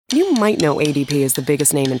You might know ADP is the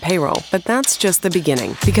biggest name in payroll, but that's just the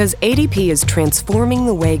beginning. Because ADP is transforming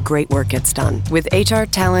the way great work gets done. With HR,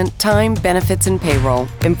 talent, time, benefits, and payroll.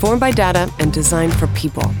 Informed by data and designed for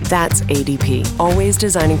people. That's ADP. Always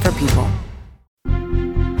designing for people.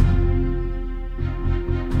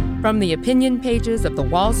 From the opinion pages of the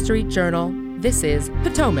Wall Street Journal, this is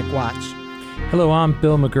Potomac Watch. Hello, I'm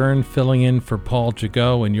Bill McGurn, filling in for Paul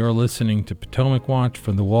Jagot, and you're listening to Potomac Watch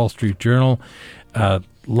from the Wall Street Journal.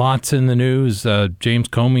 Lots in the news. James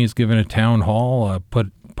Comey has given a town hall,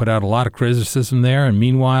 put out a lot of criticism there. And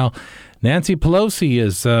meanwhile, Nancy Pelosi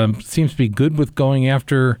seems to be good with going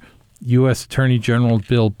after U.S. Attorney General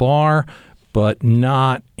Bill Barr, but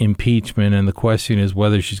not impeachment. And the question is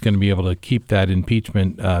whether she's going to be able to keep that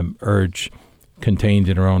impeachment urge contained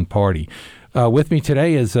in her own party. With me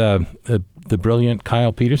today is the brilliant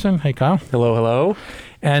Kyle Peterson. Hey, Kyle. Hello, hello.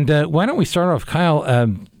 And why don't we start off,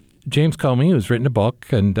 Kyle? James Comey, who's written a book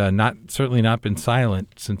and certainly not been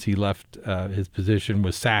silent since he left his position,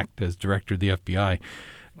 was sacked as director of the FBI,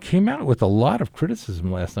 came out with a lot of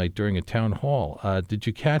criticism last night during a town hall. Did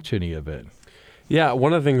you catch any of it? Yeah,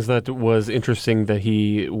 one of the things that was interesting that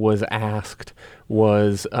he was asked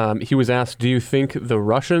was, do you think the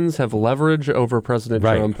Russians have leverage over President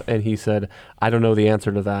Trump? And he said, I don't know the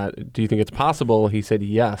answer to that. Do you think it's possible? He said,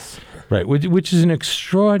 yes. Right, which is an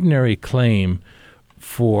extraordinary claim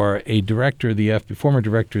for a former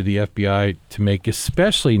director of the FBI to make,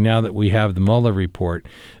 especially now that we have the Mueller report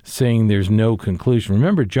saying there's no conclusion.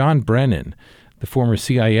 Remember, John Brennan, the former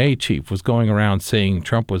CIA chief, was going around saying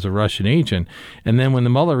Trump was a Russian agent. And then when the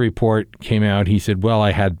Mueller report came out, he said, well,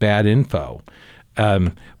 I had bad info.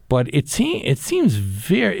 But it seems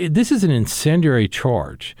this is an incendiary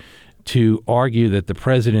charge to argue that the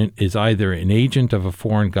president is either an agent of a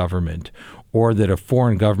foreign government or that a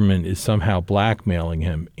foreign government is somehow blackmailing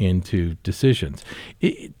him into decisions.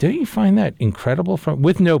 Don't you find that incredible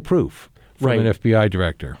with no proof? From an FBI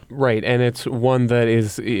director. Right, and it's one that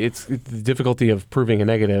it's the difficulty of proving a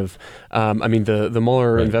negative. The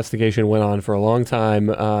Mueller investigation went on for a long time.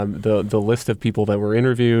 The list of people that were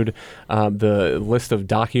interviewed, the list of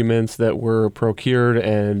documents that were procured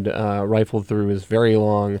and rifled through is very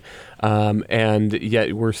long. And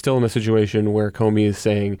yet we're still in a situation where Comey is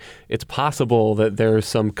saying it's possible that there's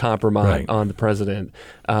some compromise on the president.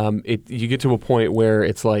 You get to a point where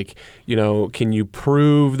it's like, can you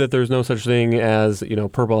prove that there's no such thing as,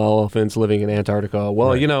 purple elephants living in Antarctica?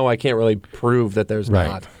 Well, I can't really prove that there's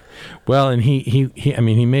not. Well, and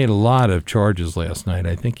he made a lot of charges last night.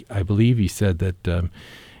 I believe he said that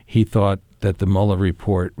he thought that the Mueller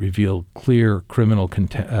report revealed clear criminal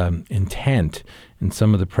intent in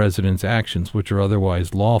some of the president's actions, which are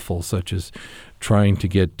otherwise lawful, such as trying to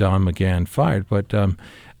get Don McGahn fired. But,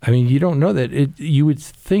 you don't know that. You would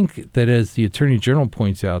think that, as the Attorney General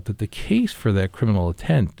points out, that the case for that criminal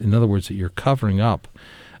intent, in other words, that you're covering up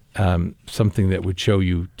something that would show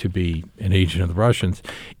you to be an agent of the Russians,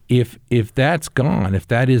 if that's gone, if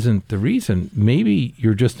that isn't the reason, maybe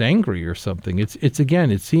you're just angry or something.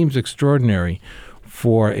 It seems extraordinary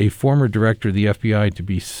for a former director of the FBI to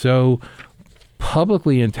be so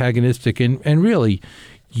publicly antagonistic and really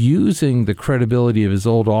using the credibility of his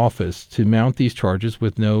old office to mount these charges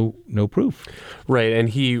with no proof. Right, and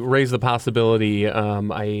he raised the possibility,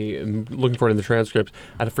 I am looking for it in the transcript,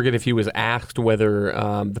 I forget if he was asked whether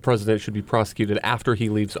the president should be prosecuted after he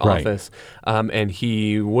leaves office, and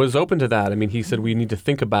he was open to that. He said we need to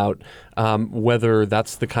think about whether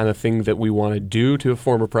that's the kind of thing that we want to do to a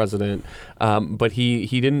former president, but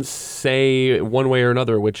he didn't say one way or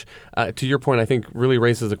another, which, to your point, I think really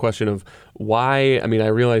raises the question of why.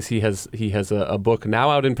 I realize he has a book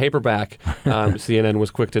now out in paperback. CNN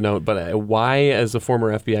was quick to note, but why, as a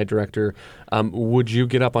former FBI director, would you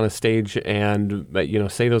get up on a stage and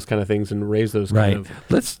say those kind of things and raise those kind of?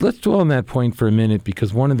 Let's dwell on that point for a minute,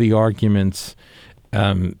 because one of the arguments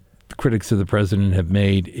critics of the president have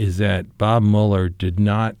made is that Bob Mueller did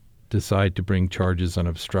not decide to bring charges on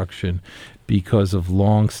obstruction because of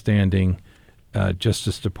long-standing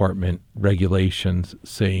Justice Department regulations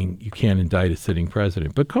saying you can't indict a sitting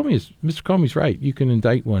president. But Mr. Comey's right. You can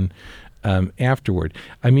indict one afterward.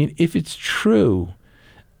 If it's true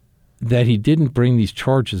that he didn't bring these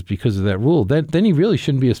charges because of that rule, then he really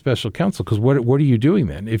shouldn't be a special counsel, because what are you doing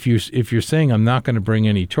then? If you're saying I'm not going to bring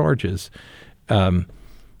any charges,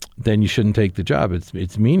 then you shouldn't take the job.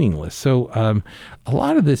 It's meaningless. So a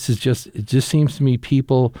lot of this is it just seems to me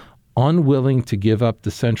people unwilling to give up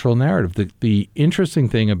the central narrative. The interesting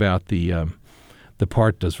thing about the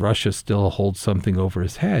part, does Russia still hold something over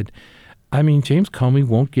his head? James Comey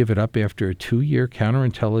won't give it up after a 2-year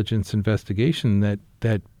counterintelligence investigation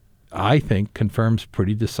that I think, confirms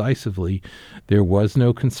pretty decisively there was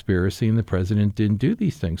no conspiracy and the president didn't do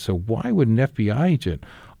these things. So why would an FBI agent,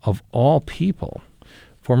 of all people,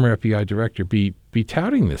 former FBI director, be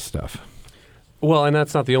touting this stuff? Well, and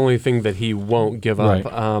that's not the only thing that he won't give up.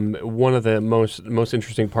 Right. One of the most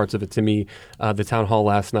interesting parts of it to me, the town hall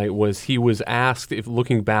last night, was he was asked, if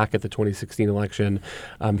looking back at the 2016 election,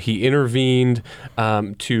 he intervened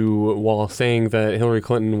while saying that Hillary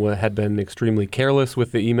Clinton had been extremely careless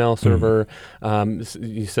with the email server.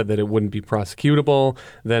 He said that it wouldn't be prosecutable.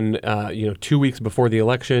 Then, 2 weeks before the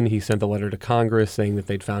election, he sent a letter to Congress saying that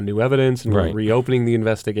they'd found new evidence and were reopening the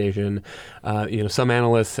investigation. Some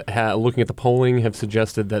analysts looking at the polling have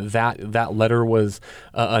suggested that letter was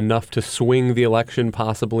enough to swing the election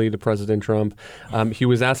possibly to President Trump. He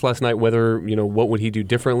was asked last night whether, what would he do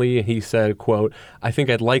differently. He said, quote, "I think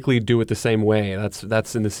I'd likely do it the same way."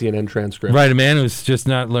 That's in the CNN transcript. Right, a man who's just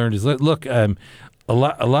not learned his look. A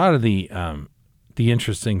lot of the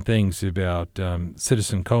interesting things about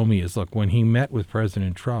Citizen Comey is, look, when he met with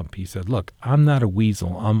President Trump, he said, "Look, I'm not a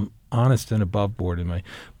weasel. I'm honest and above board in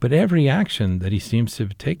but every action that he seems to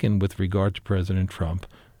have taken with regard to President Trump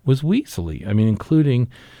was weaselly. I mean, including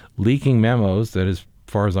leaking memos that, as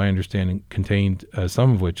far as I understand, contained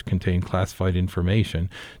some of which contained classified information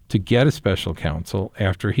to get a special counsel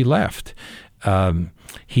after he left.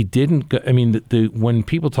 He didn't go, I mean, when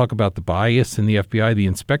people talk about the bias in the FBI, the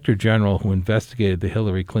inspector general who investigated the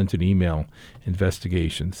Hillary Clinton email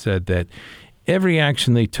investigation said that every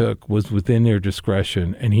action they took was within their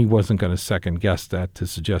discretion, and he wasn't going to second-guess that to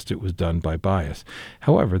suggest it was done by bias.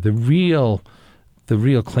 However, the real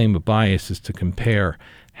claim of bias is to compare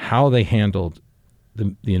how they handled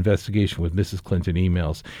the investigation with Mrs. Clinton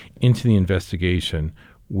emails into the investigation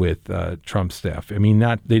with Trump staff. I mean,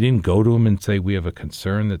 they didn't go to him and say, "We have a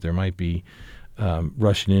concern that there might be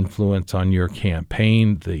Russian influence on your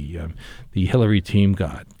campaign." The Hillary team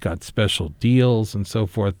got special deals and so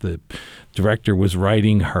forth. The director was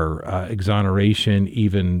writing her exoneration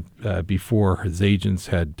even before his agents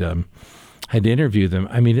had interviewed them.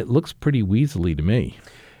 I mean, it looks pretty weaselly to me.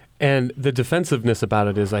 And the defensiveness about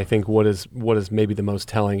it is, I think, what is maybe the most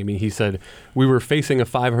telling. I mean, he said, "We were facing a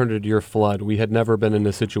 500-year flood. We had never been in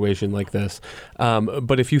a situation like this."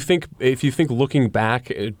 But if you think looking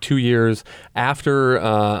back 2 years after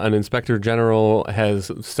an inspector general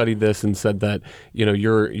has studied this and said that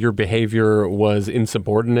your behavior was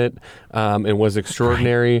insubordinate and was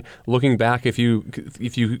extraordinary, looking back, if you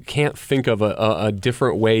can't think of a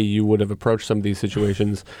different way you would have approached some of these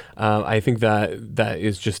situations, I think that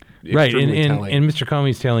is just right, and Mr.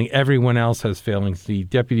 Comey's telling everyone else has failings. The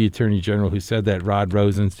Deputy Attorney General who said that, Rod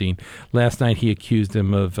Rosenstein, last night he accused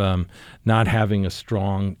him of not having a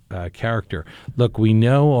strong character. Look, we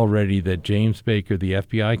know already that James Baker, the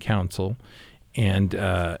FBI counsel, and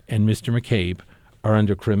Mr. McCabe are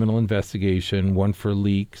under criminal investigation, one for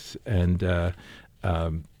leaks and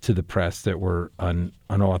to the press that were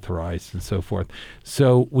unauthorized and so forth.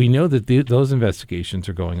 So we know that those investigations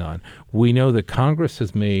are going on. We know that Congress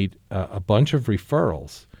has made a bunch of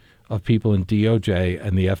referrals of people in DOJ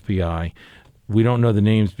and the FBI. We don't know the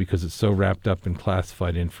names because it's so wrapped up in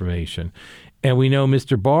classified information. And we know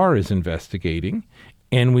Mr. Barr is investigating.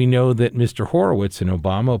 And we know that Mr. Horowitz, an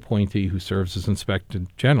Obama appointee who serves as Inspector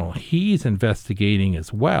General, he's investigating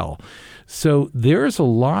as well. So there's a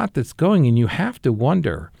lot that's going, and you have to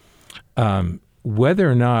wonder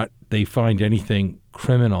whether or not they find anything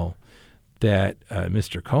criminal that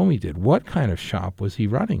Mr. Comey did. What kind of shop was he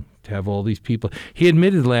running to have all these people? He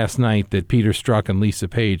admitted last night that Peter Strzok and Lisa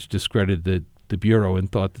Page discredited the Bureau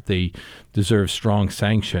and thought that they deserved strong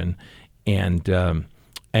sanction, and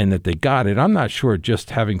that they got it. I'm not sure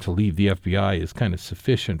just having to leave the FBI is kind of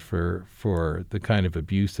sufficient for the kind of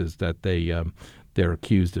abuses that they're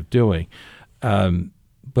accused of doing.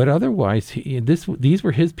 But otherwise, these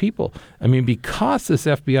were his people. I mean, because this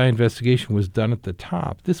FBI investigation was done at the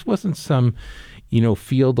top, this wasn't some,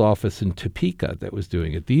 field office in Topeka that was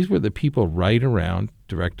doing it. These were the people right around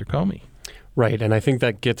Director Comey. Right, and I think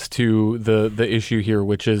that gets to the issue here,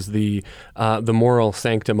 which is the moral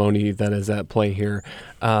sanctimony that is at play here.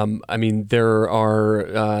 I mean, there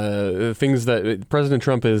are things that President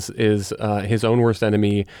Trump is his own worst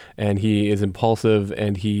enemy, and he is impulsive,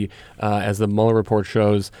 and he, as the Mueller report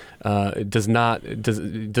shows, does not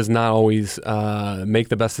always make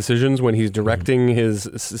the best decisions when he's directing his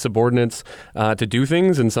subordinates to do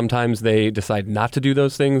things, and sometimes they decide not to do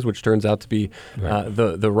those things, which turns out to be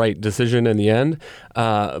the right decision and the end.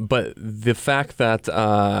 But the fact that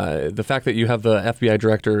you have the FBI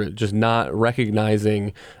director just not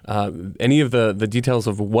recognizing any of the details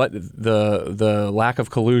of what the lack of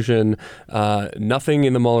collusion, nothing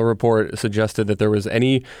in the Mueller report suggested that there was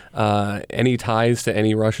any ties to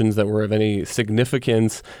any Russians that were of any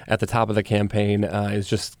significance at the top of the campaign is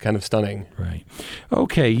just kind of stunning. Right.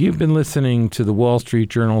 Okay, you've been listening to the Wall Street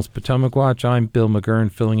Journal's Potomac Watch. I'm Bill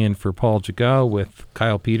McGurn, filling in for Paul Jagot with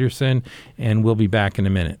Kyle Peterson, and we'll be back in a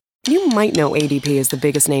minute. You might know ADP is the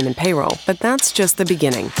biggest name in payroll, but that's just the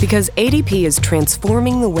beginning. Because ADP is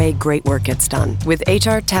transforming the way great work gets done. With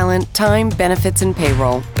HR talent, time, benefits, and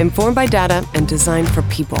payroll. Informed by data and designed for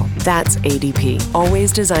people. That's ADP.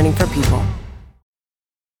 Always designing for people.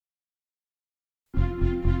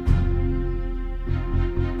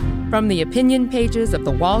 From the opinion pages of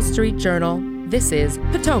the Wall Street Journal, this is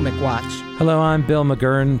Potomac Watch. Hello, I'm Bill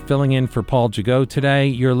McGurn, filling in for Paul Jagot today.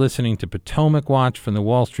 You're listening to Potomac Watch from the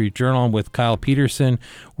Wall Street Journal with Kyle Peterson.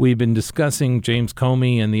 We've been discussing James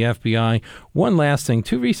Comey and the FBI. One last thing,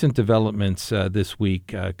 two recent developments this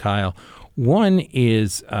week, Kyle. One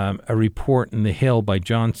is a report in The Hill by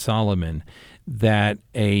John Solomon that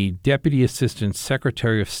a Deputy Assistant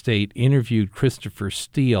Secretary of State interviewed Christopher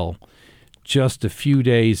Steele just a few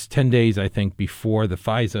days, 10 days, I think, before the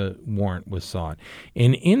FISA warrant was sought.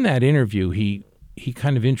 And in that interview, he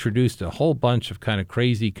kind of introduced a whole bunch of kind of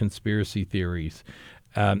crazy conspiracy theories.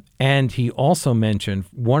 And he also mentioned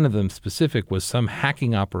one of them specific was some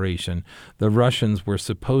hacking operation the Russians were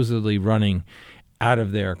supposedly running out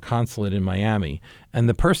of their consulate in Miami. And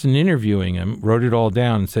the person interviewing him wrote it all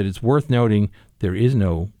down and said, it's worth noting there is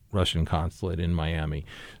no Russian consulate in Miami.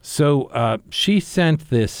 So she sent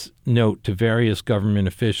this note to various government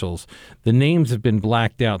officials. The names have been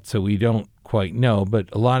blacked out, so we don't quite know, but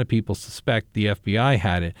a lot of people suspect the FBI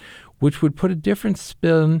had it, which would put a different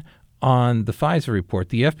spin on the FISA report.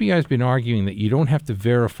 The FBI has been arguing that you don't have to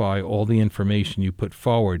verify all the information you put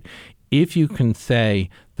forward if you can say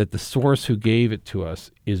that the source who gave it to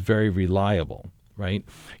us is very reliable, right?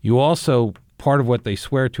 You also part of what they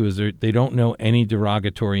swear to is they don't know any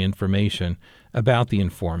derogatory information about the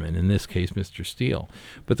informant, in this case, Mr. Steele.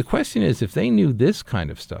 But the question is, if they knew this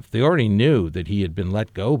kind of stuff, they already knew that he had been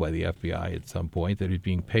let go by the FBI at some point, that he's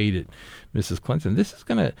being paid at Mrs. Clinton. This is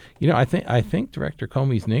going to, I think Director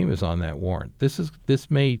Comey's name is on that warrant.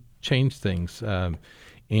 This may change things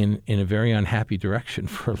in a very unhappy direction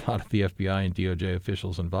for a lot of the FBI and DOJ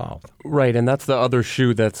officials involved. Right, and that's the other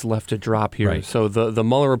shoe that's left to drop here. Right. So the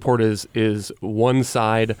Mueller report is one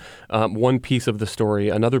side, one piece of the story.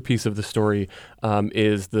 Another piece of the story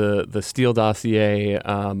is the Steele dossier,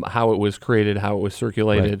 how it was created, how it was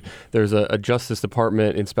circulated. Right. There's a Justice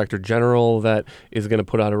Department Inspector General that is going to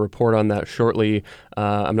put out a report on that shortly.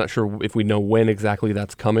 I'm not sure if we know when exactly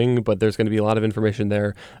that's coming, but there's going to be a lot of information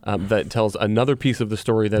there that tells another piece of the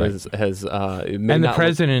story that right. And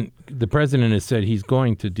the president has said he's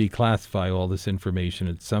going to declassify all this information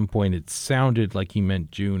at some point. It sounded like he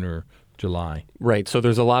meant June or July. Right. So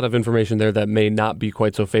there's a lot of information there that may not be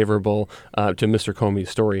quite so favorable to Mr.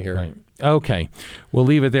 Comey's story here. Right. Okay. We'll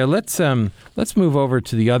leave it there. Let's move over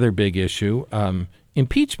to the other big issue,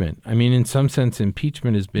 impeachment. I mean, in some sense,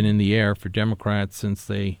 impeachment has been in the air for Democrats since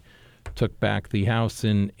they took back the House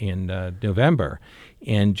in November.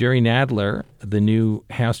 And Jerry Nadler, the new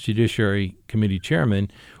House Judiciary Committee chairman,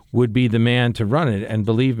 would be the man to run it. And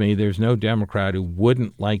believe me, there's no Democrat who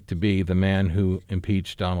wouldn't like to be the man who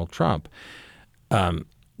impeached Donald Trump.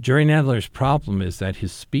 Jerry Nadler's problem is that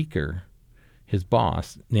his speaker, his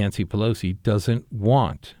boss, Nancy Pelosi, doesn't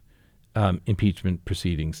want impeachment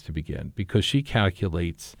proceedings to begin because she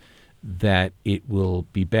calculates that it will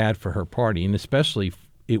be bad for her party, and especially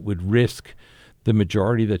it would risk the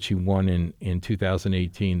majority that she won in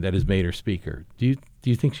 2018 that has made her speaker. Do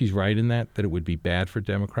you think she's right in that it would be bad for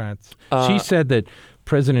Democrats? She said that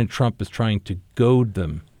President Trump is trying to goad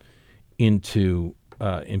them into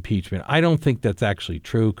impeachment. I don't think that's actually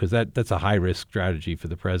true because that's a high-risk strategy for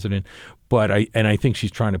the president. But I think she's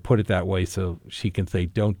trying to put it that way so she can say,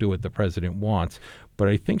 don't do what the president wants. But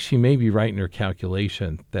I think she may be right in her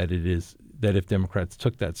calculation that if Democrats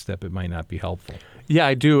took that step, it might not be helpful. Yeah,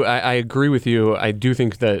 I do. I agree with you. I do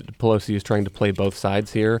think that Pelosi is trying to play both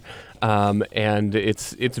sides here. And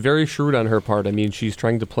it's very shrewd on her part. I mean, she's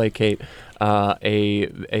trying to placate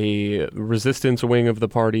a resistance wing of the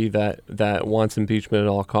party that wants impeachment at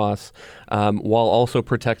all costs, while also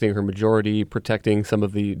protecting her majority, protecting some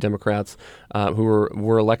of the Democrats who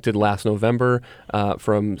were elected last November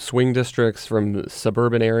from swing districts, from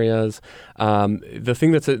suburban areas. The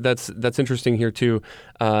thing that's interesting here too,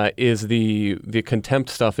 is the contempt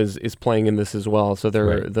stuff is playing in this as well. So they're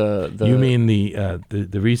Right. the You mean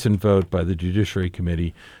the recent vote by the Judiciary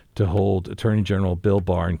Committee to hold Attorney General Bill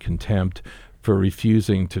Barr in contempt for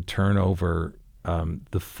refusing to turn over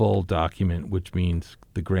the full document, which means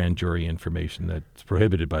the grand jury information that's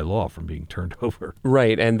prohibited by law from being turned over.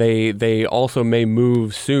 Right, and they also may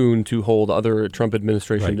move soon to hold other Trump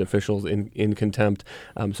administration officials in contempt.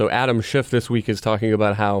 So Adam Schiff this week is talking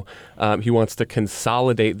about how he wants to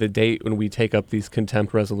consolidate the date when we take up these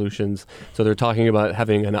contempt resolutions. So they're talking about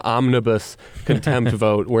having an omnibus contempt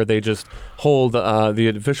vote where they just hold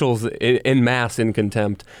the officials en masse in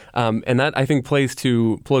contempt. And that, I think, plays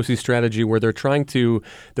to Pelosi's strategy where they're trying to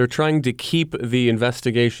keep the investigations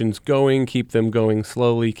going, keep them going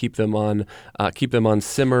slowly, keep them on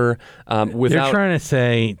simmer. They're trying to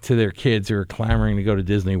say to their kids who are clamoring to go to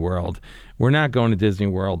Disney World, we're not going to Disney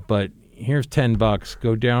World, but here's $10.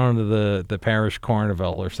 Go down to the parish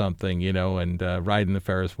carnival or something, and ride in the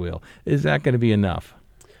Ferris wheel. Is that going to be enough?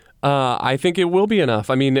 I think it will be enough.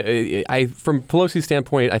 I mean, from Pelosi's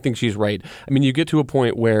standpoint, I think she's right. I mean, you get to a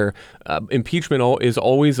point where impeachment is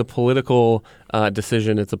always a political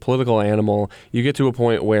decision. It's a political animal. You get to a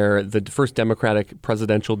point where the first Democratic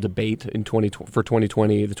presidential debate for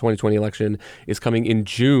 2020, the 2020 election, is coming in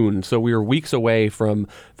June. So we are weeks away from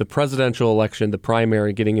the presidential election, the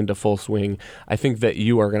primary getting into full swing. I think that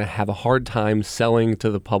you are going to have a hard time selling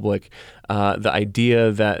to the public the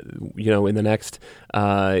idea that, in the next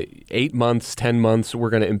 8 months, 10 months, we're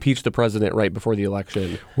going to impeach the president right before the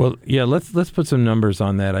election. Well, yeah, let's put some numbers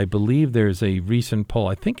on that. I believe there's a recent poll,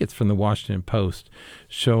 I think it's from the Washington Post,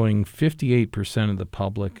 showing 58% of the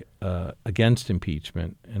public against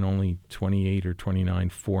impeachment and only 28 or 29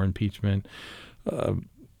 for impeachment.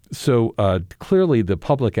 So clearly the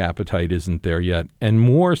public appetite isn't there yet. And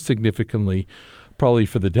more significantly, probably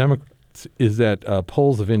for the Democrats, is that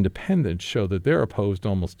polls of independents show that they're opposed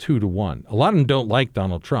almost 2-1. A lot of them don't like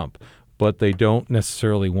Donald Trump, but they don't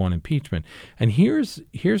necessarily want impeachment. And here's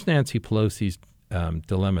Nancy Pelosi's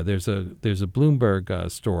dilemma. There's a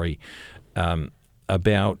Bloomberg story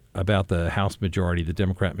about the House majority, the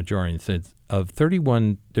Democrat majority. It says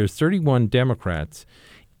there's 31 Democrats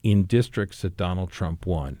in districts that Donald Trump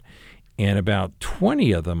won, and about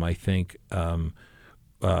 20 of them, I think,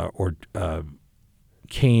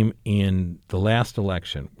 came in the last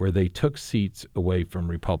election where they took seats away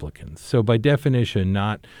from Republicans. So by definition,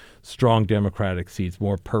 not strong Democratic seats,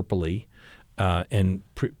 more purpley and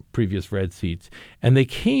previous red seats. And they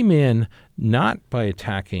came in not by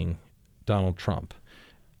attacking Donald Trump.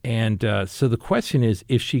 And so the question is,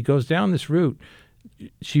 if she goes down this route,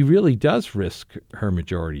 she really does risk her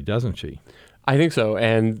majority, doesn't she? I think so.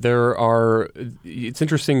 And it's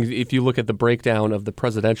interesting if you look at the breakdown of the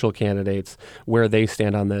presidential candidates, where they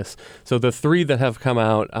stand on this. So the three that have come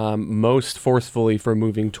out most forcefully for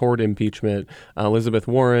moving toward impeachment, Elizabeth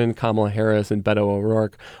Warren, Kamala Harris, and Beto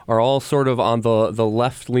O'Rourke, are all sort of on the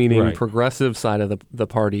left-leaning progressive side of the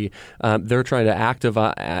party. They're trying to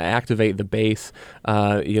activate the base,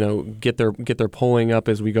 get their polling up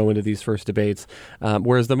as we go into these first debates.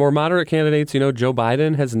 Whereas the more moderate candidates, Joe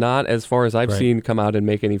Biden has not, as far as I've seen, come out and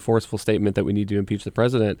make any forceful statement that we need to impeach the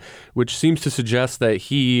president, which seems to suggest that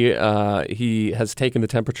he has taken the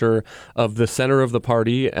temperature of the center of the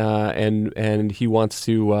party, and he wants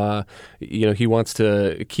to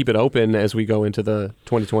keep it open as we go into the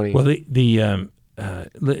 2020. Well,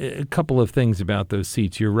 a couple of things about those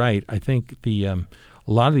seats. You're right. I think a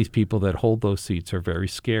lot of these people that hold those seats are very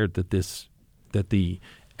scared that the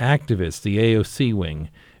activists, the AOC wing,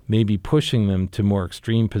 may be pushing them to more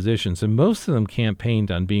extreme positions. And most of them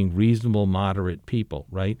campaigned on being reasonable, moderate people,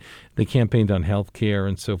 right? They campaigned on health care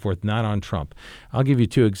and so forth, not on Trump. I'll give you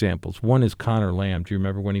two examples. One is Connor Lamb. Do you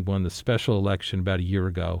remember when he won the special election about a year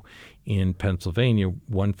ago in Pennsylvania,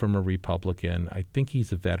 won from a Republican? I think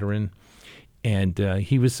he's a veteran. And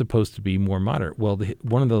he was supposed to be more moderate. Well,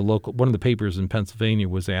 one of the papers in Pennsylvania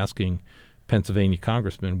was asking Pennsylvania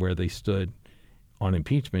congressmen where they stood on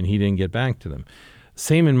impeachment. He didn't get back to them.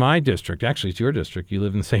 Same in my district. Actually, it's your district. You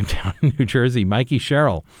live in the same town in New Jersey. Mikey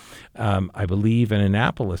Sherrill, I believe an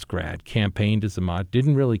Annapolis grad, campaigned as a mod,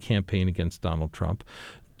 didn't really campaign against Donald Trump,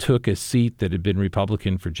 took a seat that had been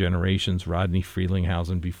Republican for generations, Rodney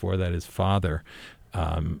Frelinghuysen, before that his father,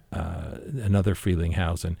 another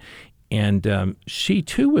Frelinghuysen. And she,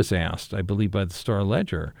 too, was asked, I believe, by the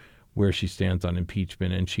Star-Ledger where she stands on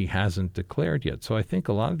impeachment, and she hasn't declared yet. So I think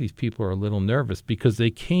a lot of these people are a little nervous because they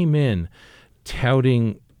came in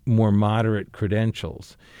touting more moderate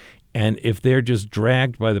credentials. And if they're just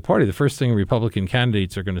dragged by the party, the first thing Republican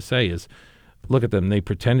candidates are going to say is, look at them, they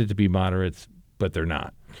pretended to be moderates, but they're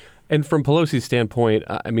not. And from Pelosi's standpoint,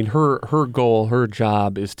 I mean, her goal, her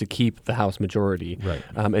job is to keep the House majority. Right.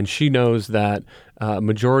 And she knows that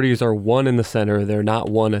majorities are won in the center. They're not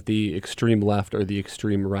won at the extreme left or the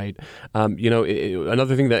extreme right.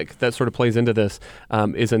 Another thing that sort of plays into this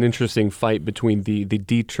is an interesting fight between the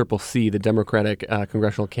DCCC, the Democratic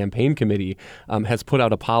Congressional Campaign Committee, has put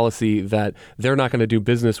out a policy that they're not going to do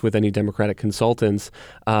business with any Democratic consultants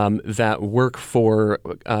that work for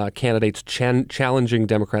candidates challenging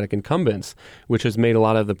Democratic incumbents, which has made a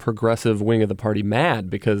lot of the progressive wing of the party mad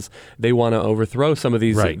because they want to overthrow some of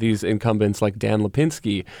these incumbents like Dan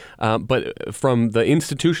Lipinski. But from the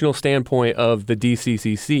institutional standpoint of the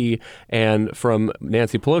DCCC and from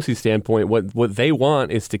Nancy Pelosi's standpoint, what they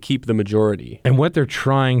want is to keep the majority. And what they're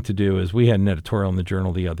trying to do is, we had an editorial in the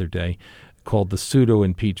Journal the other day called the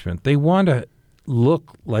pseudo-impeachment. They want to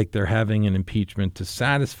look like they're having an impeachment to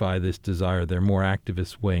satisfy this desire, their more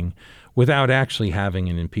activist wing, without actually having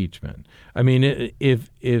an impeachment. I mean, if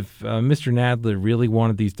Mr. Nadler really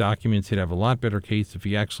wanted these documents, he'd have a lot better case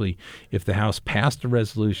if the House passed a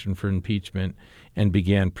resolution for impeachment and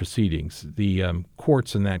began proceedings. The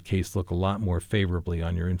courts in that case look a lot more favorably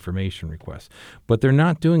on your information requests. But they're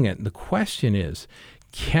not doing it. And the question is,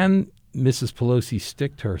 can Mrs. Pelosi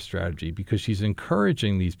stick to her strategy? Because she's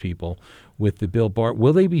encouraging these people with the Bill Barr.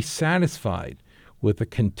 Will they be satisfied with a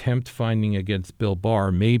contempt finding against Bill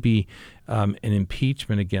Barr, maybe an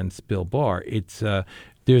impeachment against Bill Barr?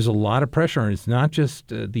 There's a lot of pressure, and it's not just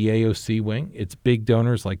the AOC wing. It's big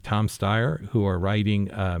donors like Tom Steyer who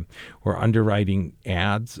are underwriting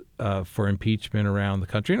ads for impeachment around the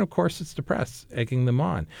country. And, of course, it's the press egging them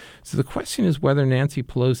on. So the question is whether Nancy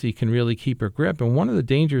Pelosi can really keep her grip. And one of the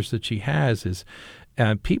dangers that she has is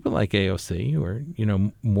people like AOC, who are,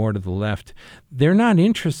 more to the left, they're not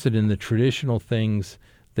interested in the traditional things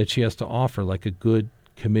that she has to offer, like a good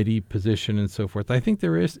committee position and so forth. I think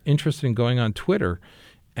they're interested in going on Twitter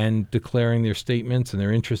and declaring their statements, and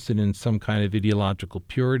they're interested in some kind of ideological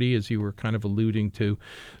purity, as you were kind of alluding to.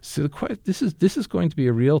 So this is going to be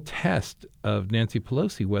a real test of Nancy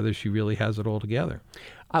Pelosi, whether she really has it all together.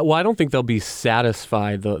 Well, I don't think they'll be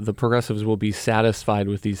satisfied. The progressives will be satisfied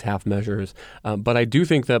with these half measures. But I do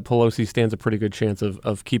think that Pelosi stands a pretty good chance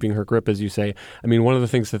of keeping her grip, as you say. I mean, one of the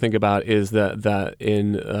things to think about is that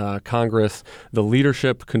in Congress, the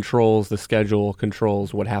leadership controls the schedule,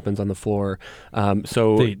 controls what happens on the floor.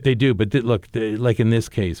 So they do. But like in this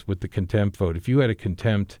case with the contempt vote, if you had a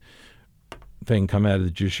contempt thing come out of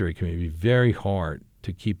the Judiciary Committee, it'd be very hard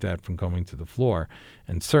to keep that from going to the floor,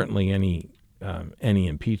 and certainly any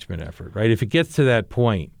impeachment effort, right? If it gets to that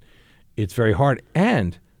point, it's very hard.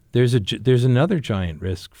 And there's another giant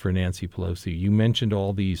risk for Nancy Pelosi. You mentioned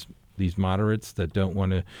all these moderates that don't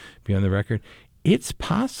want to be on the record. It's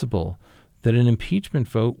possible that an impeachment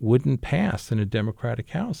vote wouldn't pass in a Democratic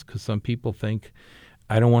House because some people think,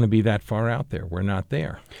 I don't want to be that far out there. We're not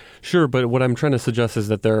there. Sure, but what I'm trying to suggest is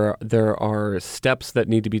that there are steps that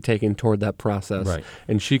need to be taken toward that process, right,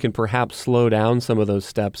 and she can perhaps slow down some of those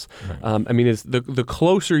steps. Right. I mean, the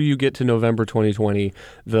closer you get to November 2020,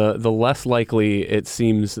 the less likely it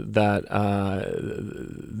seems that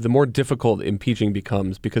the more difficult impeaching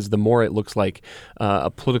becomes, because the more it looks like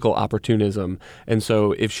a political opportunism. And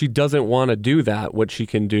so if she doesn't want to do that, what she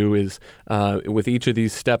can do is with each of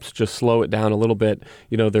these steps just slow it down a little bit.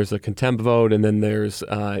 There's a contempt vote, and then there's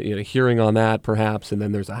hearing on that perhaps, and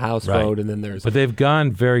then there's a House vote, and then there's. But they've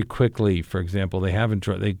gone very quickly. For example,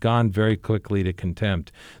 they've gone very quickly to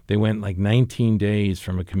contempt. They went like 19 days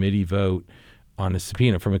from a committee vote on a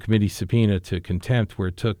subpoena, from a committee subpoena to contempt, where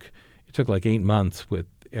it took like 8 months with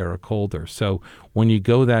Eric Holder. So when you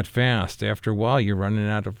go that fast, after a while, you're running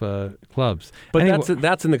out of clubs. But anyway,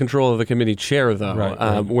 that's in the control of the committee chair, though.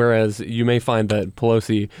 Right. Whereas you may find that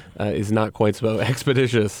Pelosi is not quite so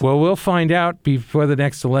expeditious. Well, we'll find out before the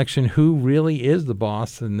next election who really is the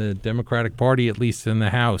boss in the Democratic Party, at least in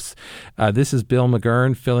the House. This is Bill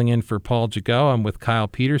McGurn filling in for Paul Jagot. I'm with Kyle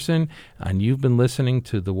Peterson, and you've been listening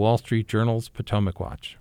to the Wall Street Journal's Potomac Watch.